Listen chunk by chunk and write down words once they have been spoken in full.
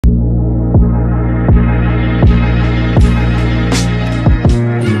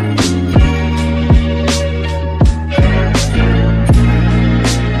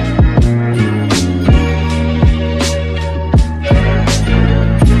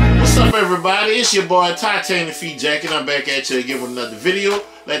everybody, it's your boy TitanicFeetJack, and I'm back at you again with another video.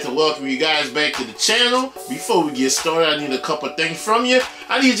 I'd like to welcome you guys back to the channel. Before we get started, I need a couple things from you.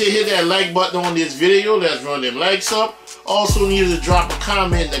 I need you to hit that like button on this video. Let's run them likes up. Also need you to drop a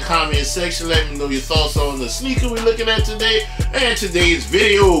comment in the comment section. Let me know your thoughts on the sneaker we're looking at today and today's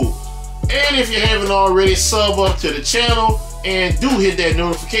video. And if you haven't already, sub up to the channel and do hit that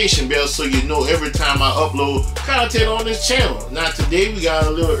notification bell so you know every time I upload content on this channel. Now today we got a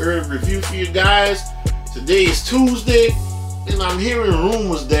little early review for you guys. Today is Tuesday and I'm hearing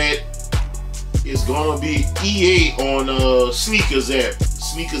rumors that it's gonna be EA on Sneakers app.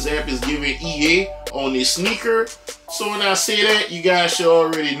 Sneakers app is giving EA on this sneaker. So when I say that, you guys should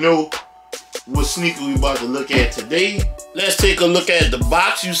already know what sneaker we about to look at today. Let's take a look at the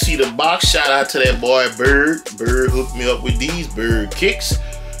box. You see the box. Shout out to that boy Bird. Bird hooked me up with these Bird kicks.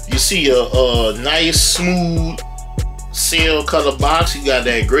 You see a nice smooth sail color box. You got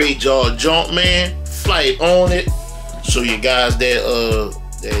that gray jaw Jumpman flight on it. Show you guys that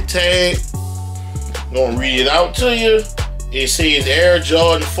tag. I'm gonna read it out to you. It says Air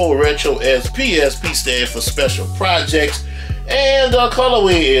Jordan 4 Retro SP. SP stands for Special Projects. And the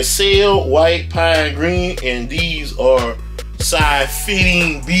colorway is sail, white, pine green, and these are side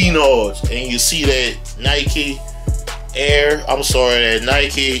fitting B-Nods. And you see that Nike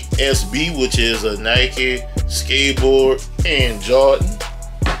SB, which is a Nike skateboard and Jordan.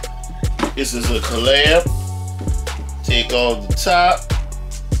 This is a collab. Take off the top.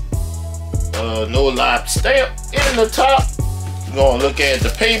 No lip stamp in the top. We're gonna look at the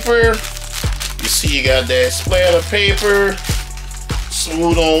paper. You see you got that splatter paper.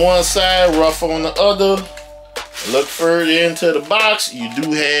 Smooth on one side, rough on the other. Look further into the box. You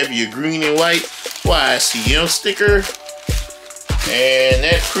do have your green and white YCM sticker. And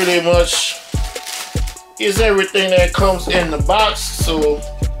that pretty much is everything that comes in the box. So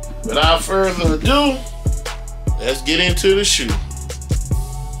without further ado, let's get into the shoe.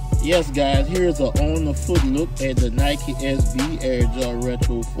 Yes guys, here's an on the foot look at the Nike SB Air Jordan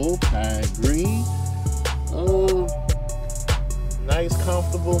Retro 4 Pine Green. Nice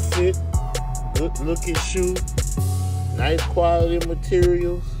comfortable fit, good looking shoe, nice quality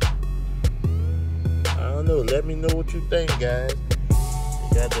materials. I don't know, let me know what you think guys.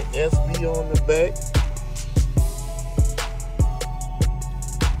 You got the SB on the back.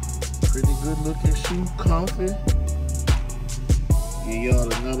 Pretty good looking shoe, comfy. Give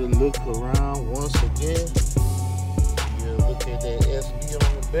y'all another look around once again. You look at that SB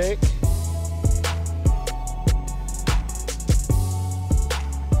on the back.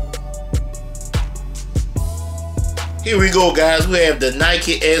 Here we go guys, we have the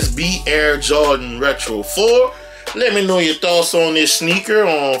Nike SB Air Jordan Retro 4. Let me know your thoughts on this sneaker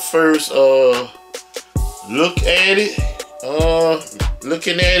on first look at it.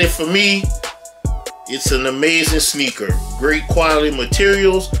 Looking at it, for me, it's an amazing sneaker. Great quality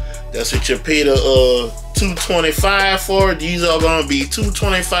materials. That's what you pay the $225 for. These are gonna be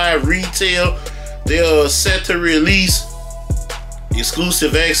 $225 retail. They are set to release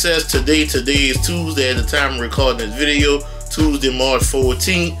exclusive access today. Today is Tuesday at the time of recording this video, Tuesday, March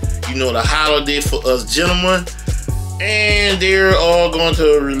 14th. You know, the holiday for us gentlemen. And they're all going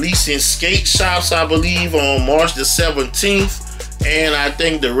to release in skate shops, I believe, on March the 17th. And I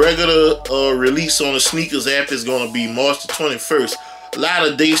think the regular release on the Sneakers app is going to be March the 21st. A lot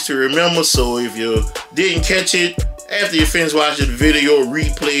of dates to remember, so if you didn't catch it, after you finish watching the video,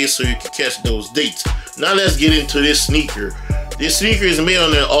 replay so you can catch those dates. Now let's get into this sneaker. This sneaker is made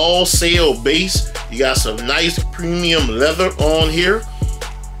on an all sail base. You got some nice premium leather on here.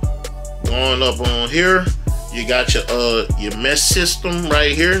 Going up on here, you got your mesh system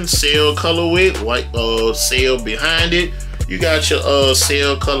right here in sail colorway, white sail behind it. You got your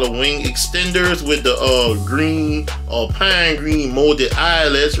sail color wing extenders with the green or pine green molded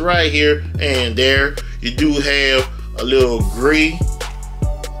eyelets right here and there. You do have a little gray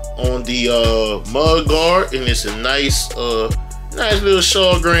on the mud guard, and it's a nice little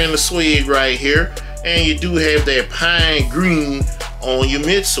short grain of suede right here. And you do have that pine green on your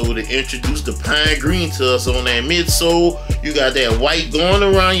midsole to introduce the pine green to us on that midsole. You got that white going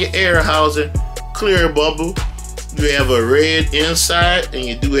around your air housing, clear bubble. You have a red inside, and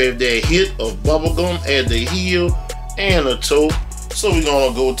you do have that hit of bubblegum at the heel and a toe. So we're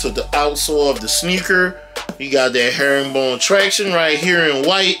gonna go to the outsole of the sneaker. You got that herringbone traction right here in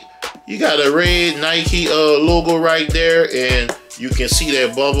white. You got a red Nike logo right there, and you can see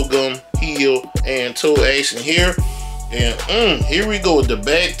that bubblegum heel and toe action here. And here we go, the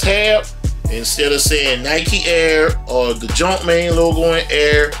back tab. Instead of saying Nike Air or the Jumpman logo in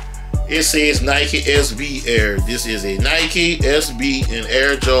Air, it says Nike SB Air. This is a Nike SB and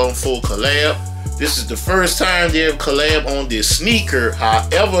Air Jordan 4 collab. This is the first time they have collab on this sneaker.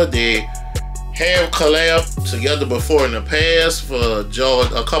 However, they have collab together before in the past for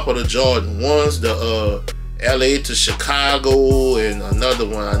Jordan, a couple of Jordan 1s, the LA to Chicago, and another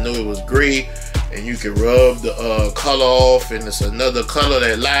one I know it was gray, and you can rub the color off, and it's another color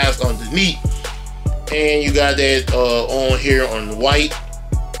that lies underneath. And you got that on here on the white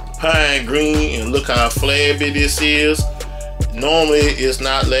pine green, and look how flabby this is. Normally it's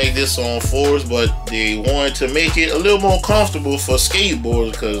not like this on 4s, but they wanted to make it a little more comfortable for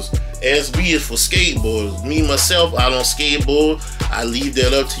skateboarders, because SB is for skateboarders. Me myself, I don't skateboard. I leave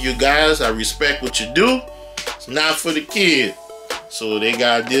that up to you guys. I respect what you do. It's not for the kid. So they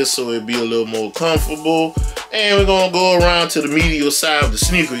got this so it'd be a little more comfortable. And we're gonna go around to the medial side of the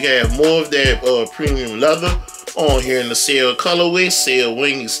sneaker. You have more of that premium leather on here in the sail colorway, sail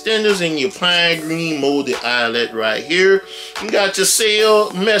wing extenders, and your pine green molded eyelet right here. You got your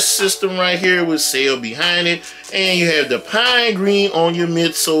sail mesh system right here with sail behind it, and you have the pine green on your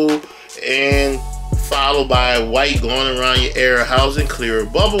midsole, and followed by white going around your air housing, clear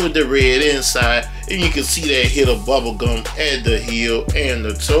bubble with the red inside, and you can see that hit of bubble gum at the heel and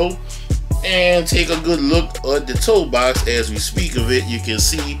the toe. And take a good look at the toe box as we speak of it. You can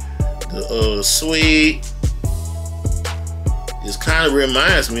see the suede. This kind of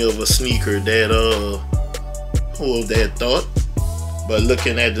reminds me of a sneaker that hold that thought. But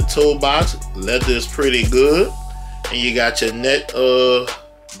looking at the toe box, leather is pretty good, and you got your net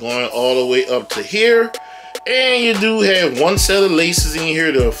going all the way up to here, and you do have one set of laces in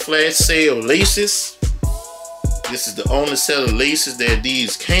here, the flat sail laces. This is the only set of laces that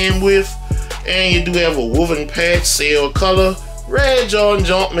these came with. And you do have a woven patch, sail color, red Jordan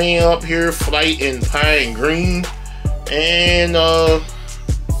Jumpman up here, flight in pine green. And the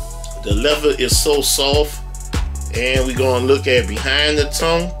leather is so soft. And we're gonna look at behind the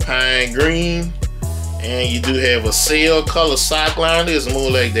tongue, pine green. And you do have a sail color sock liner. It's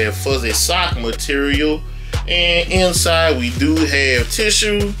more like that fuzzy sock material. And inside we do have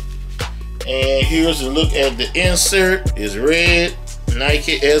tissue. And here's a look at the insert. It's red,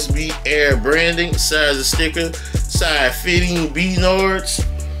 Nike SB Air branding, size of sticker, side fitting B-nards.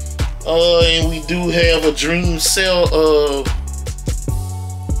 And we do have a dream cell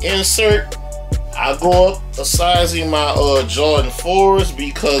insert. I go up a size in my Jordan 4s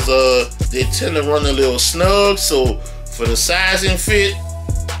because they tend to run a little snug. So for the size and fit,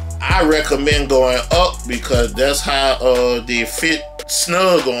 I recommend going up because that's how they fit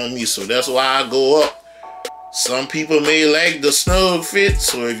snug on me. So that's why I go up. Some people may like the snug fit,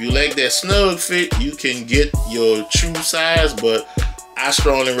 so if you like that snug fit, you can get your true size, but I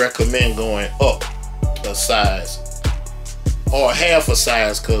strongly recommend going up a size or half a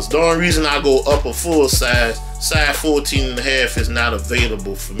size, because the only reason I go up a full size 14.5 is not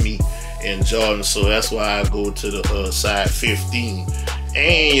available for me in Jordan, so that's why I go to the size 15.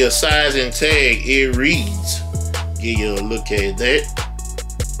 And your size and tag, it reads, give you a look at that.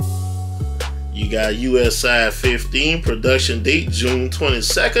 You got US size 15, production date June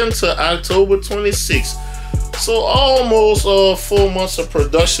 22nd to October 26th. So almost 4 months of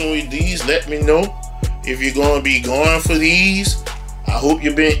production with these. Let me know if you're going to be going for these. I hope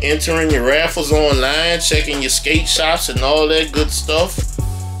you've been entering your raffles online, checking your skate shops and all that good stuff.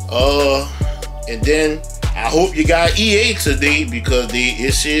 And then I hope you got EA today because they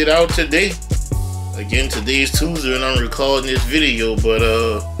issued it out today. Again, today's Tuesday and I'm recording this video, but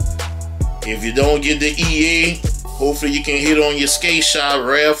if you don't get the EA, hopefully you can hit on your skate shop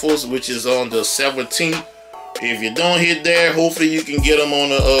raffles, which is on the 17th. If you don't hit there, hopefully you can get them on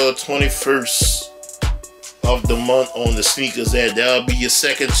the 21st of the month on the sneakers. That'll be your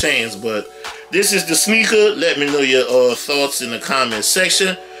second chance. But this is the sneaker. Let me know your thoughts in the comment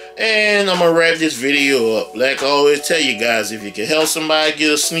section. And I'm gonna wrap this video up. Like I always tell you guys, if you can help somebody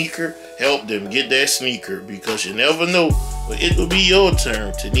get a sneaker, help them get that sneaker, because you never know, but it will be your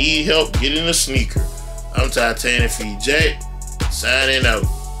turn to need help getting a sneaker. I'm TitanicFeetJack, signing out.